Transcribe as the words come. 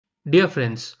Dear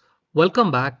friends,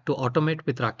 welcome back to Automate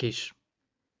with Rakesh.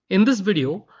 In this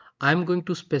video, I'm going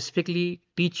to specifically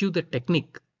teach you the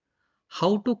technique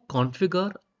how to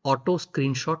configure auto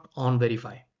screenshot on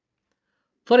verify.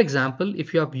 For example,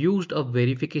 if you have used a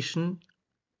verification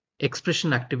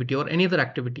expression activity or any other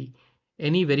activity,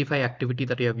 any verify activity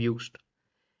that you have used,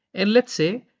 and let's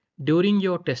say during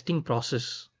your testing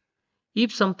process,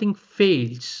 if something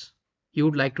fails, you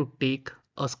would like to take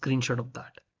a screenshot of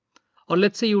that. Or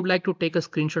let's say you would like to take a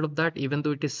screenshot of that even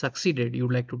though it is succeeded, you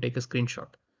would like to take a screenshot.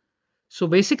 So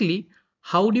basically,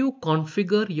 how do you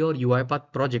configure your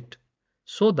UiPath project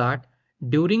so that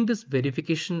during this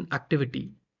verification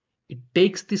activity, it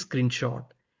takes the screenshot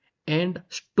and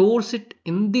stores it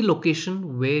in the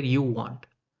location where you want.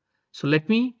 So let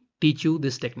me teach you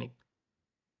this technique.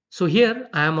 So here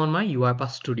I am on my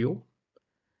UiPath Studio.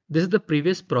 This is the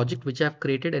previous project which I have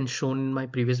created and shown in my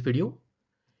previous video.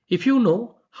 If you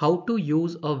know how to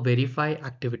use a verify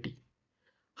activity,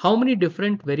 how many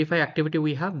different verify activity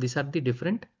we have? These are the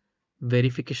different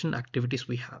verification activities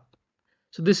we have.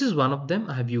 So this is one of them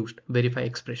I have used, verify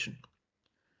expression.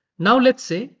 Now let's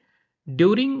say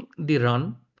during the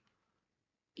run,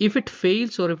 if it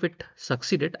fails or if it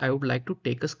succeeded, I would like to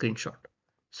take a screenshot.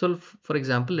 So for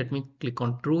example, let me click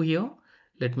on true here.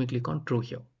 Let me click on true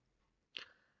here.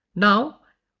 Now,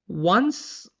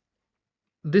 once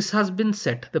this has been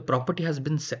set, the property has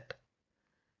been set,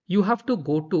 you have to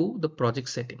go to the project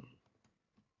setting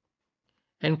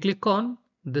and click on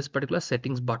this particular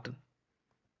settings button.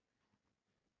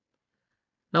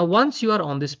 Now, once you are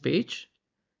on this page,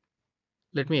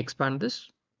 let me expand this.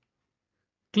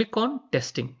 Click on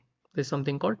testing. There's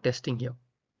something called testing here.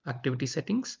 Activity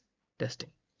settings,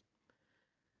 testing.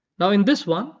 Now in this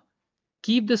one,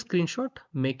 keep the screenshot,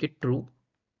 make it true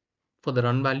for the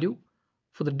run value.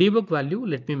 For the debug value,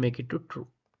 let me make it to true.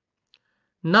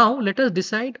 Now let us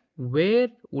decide where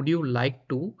would you like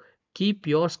to keep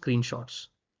your screenshots.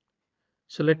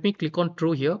 So let me click on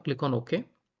true here, click on OK.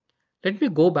 Let me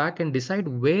go back and decide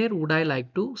where would I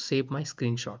like to save my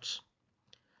screenshots.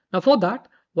 Now for that,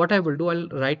 what I will do, I'll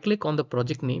right click on the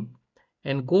project name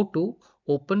and go to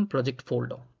open project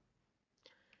folder.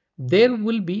 There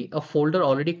will be a folder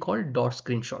already called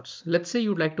 .screenshots. Let's say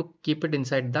you'd like to keep it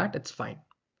inside that, it's fine.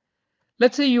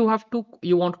 Let's say you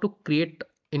want to create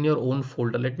in your own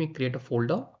folder. Let me create a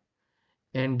folder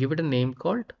and give it a name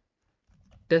called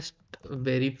test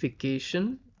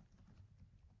verification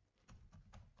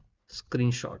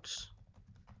screenshots.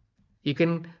 You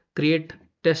can create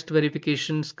test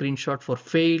verification screenshot for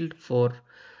failed, for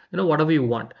whatever you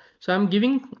want. So I'm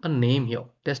giving a name here,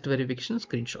 test verification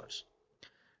screenshots.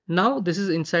 Now this is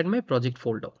inside my project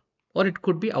folder, or it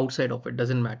could be outside of it,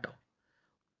 doesn't matter.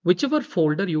 Whichever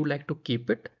folder you like to keep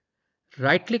it,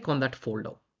 right click on that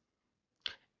folder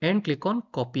and click on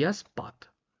copy as path.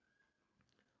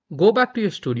 Go back to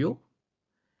your studio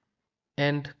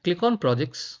and click on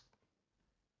projects,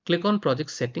 click on project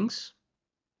settings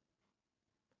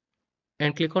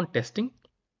and click on testing.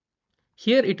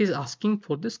 Here it is asking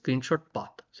for the screenshot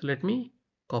path. So let me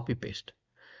copy paste.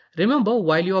 Remember,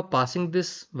 while you are passing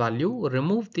this value,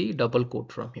 remove the double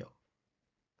quote from here.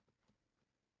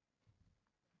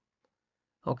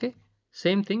 Okay,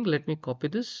 same thing. Let me copy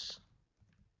this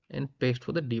and paste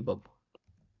for the debug.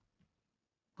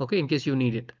 Okay, in case you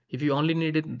need it. If you only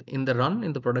need it in the run,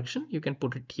 in the production, you can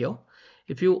put it here.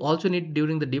 If you also need it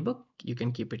during the debug, you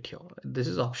can keep it here. This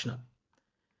is optional.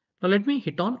 Now let me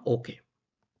hit on OK.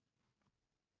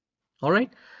 All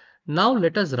right, now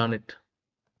let us run it.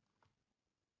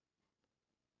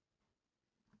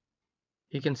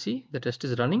 You can see the test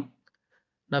is running.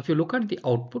 Now if you look at the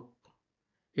output,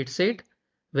 it said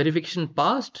verification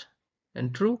passed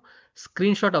and true,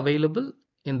 screenshot available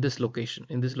in this location.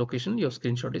 In this location, your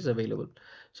screenshot is available.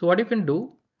 So what you can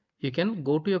do, you can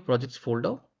go to your projects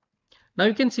folder. Now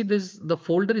you can see this, the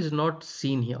folder is not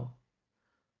seen here.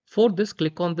 For this,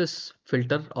 click on this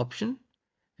filter option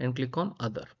and click on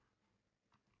other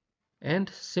and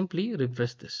simply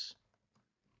refresh this.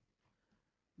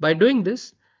 By doing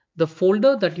this, the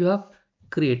folder that you have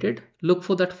created, look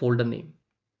for that folder name.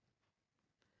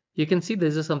 You can see there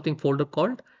is something folder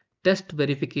called test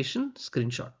verification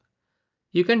screenshot.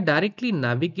 You can directly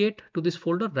navigate to this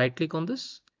folder, right click on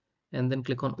this and then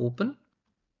click on open,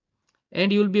 and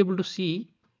you will be able to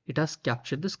see it has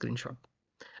captured the screenshot.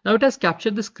 Now it has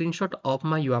captured the screenshot of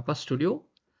my UiPath Studio.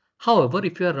 However,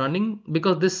 if you are running,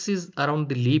 because this is around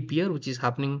the leap year which is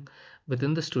happening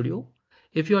within the studio,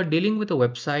 if you are dealing with a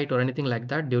website or anything like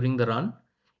that during the run,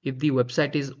 if the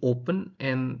website is open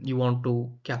and you want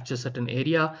to capture certain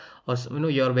area, or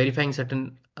you are verifying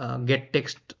certain get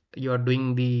text, you are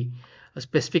doing the a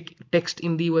specific text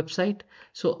in the website,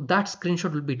 so that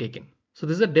screenshot will be taken. So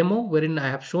this is a demo wherein I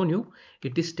have shown you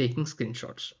it is taking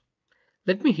screenshots.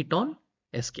 Let me hit on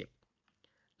escape.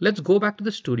 Let's go back to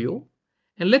the studio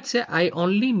and let's say I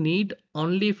only need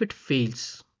only if it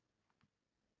fails.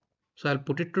 So I'll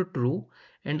put it to true,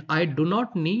 and I do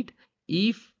not need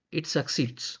if it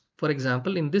succeeds. For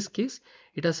example, in this case,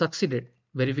 it has succeeded,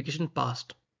 verification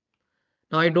passed.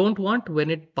 Now I don't want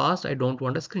when it passed, I don't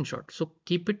want a screenshot. So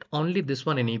keep it only this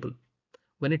one enabled.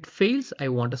 When it fails, I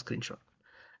want a screenshot.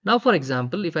 Now, for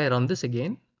example, if I run this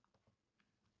again,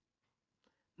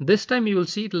 this time you will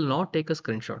see it will not take a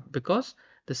screenshot because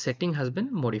the setting has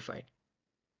been modified.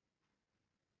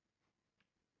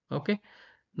 Okay.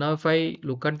 Now, if I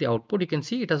look at the output, you can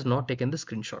see it has not taken the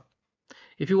screenshot.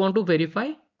 If you want to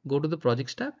verify, go to the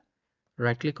projects tab,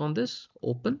 right click on this,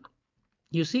 open.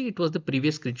 You see it was the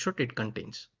previous screenshot it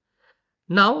contains.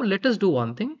 Now let us do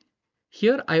one thing.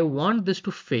 Here I want this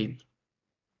to fail.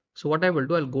 So what I will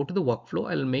do, I'll go to the workflow,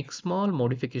 I'll make small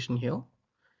modification here,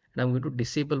 and I'm going to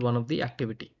disable one of the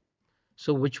activity.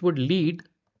 So which would lead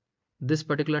this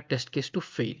particular test case to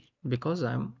fail because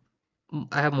I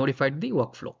have modified the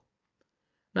workflow.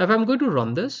 Now if I'm going to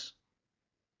run this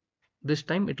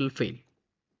time it will fail.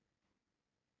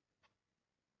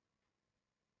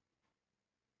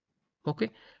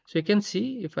 Okay, so you can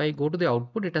see if I go to the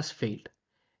output, it has failed,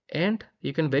 and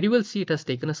you can very well see it has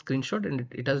taken a screenshot and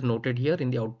it has noted here in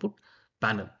the output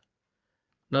panel.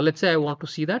 Now let's say I want to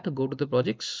see that, go to the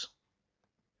projects,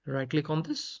 right click on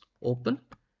this, open,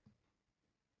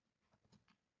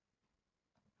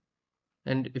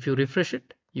 and if you refresh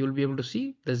it, you will be able to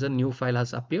see there's a new file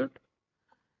has appeared,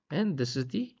 and this is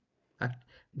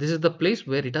the place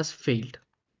where it has failed.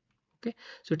 Okay,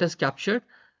 so it has captured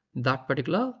that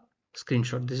particular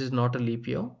screenshot. This is not a leap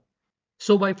year.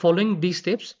 So by following these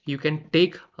steps, you can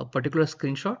take a particular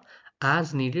screenshot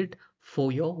as needed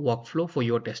for your workflow, for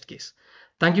your test case.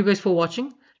 Thank you guys for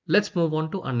watching. Let's move on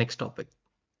to our next topic.